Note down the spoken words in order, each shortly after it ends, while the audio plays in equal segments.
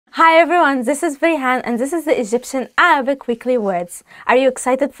Hi everyone, this is Peryhan and this is the Egyptian Arabic Weekly Words. Are you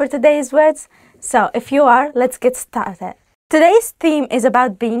excited for today's words? So if you are, let's get started. Today's theme is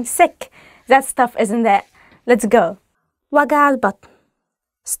about being sick. That stuff isn't it? Let's go. وجع البطن,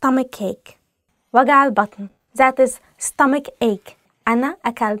 stomach ache. وجع البطن, that is stomach ache. أنا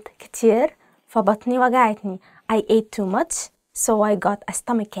أكلت كتير فبطني وجعتني. I ate too much, so I got a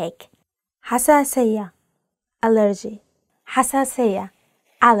stomach ache. حساسية, allergy. حساسية,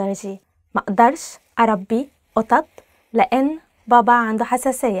 allergy. ما أقدرش أربي قطط لأن بابا عنده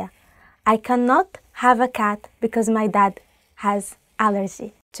حساسية. I cannot have a cat because my dad has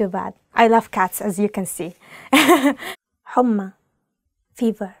allergy. Too bad. I love cats as you can see. حمى,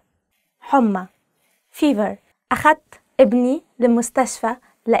 fever. حمى, fever. أخذت ابني للمستشفى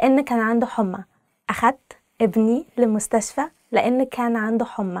لأن كان عنده حمى. أخذت ابني للمستشفى لأن كان عنده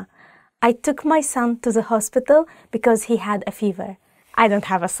حمى. I took my son to the hospital because he had a fever. I don't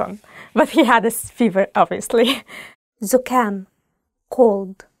have a son, but he had a fever, obviously. زكام,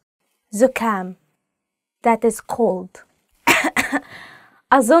 cold. زكام, that is cold.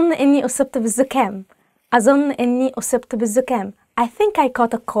 أظن إني أصبت بالزكام. أظن إني أصبت بالزكام. I think I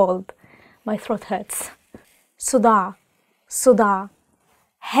caught a cold. My throat hurts. صداع, صداع.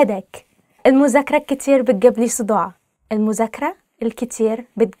 headache. المذاكرة كتير بتجيب لي صداع. المذاكرة الكتير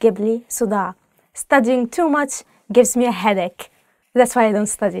بتجيب لي صداع. Studying too much gives me a headache. That's why I don't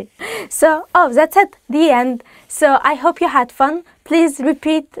study. So, that's it, the end. So I hope you had fun. Please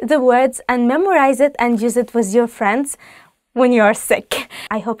repeat the words and memorize it and use it with your friends when you are sick.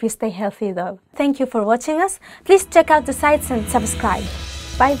 I hope you stay healthy though. Thank you for watching us. Please check out the sites and subscribe.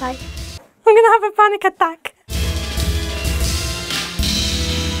 Bye bye. I'm gonna have a panic attack.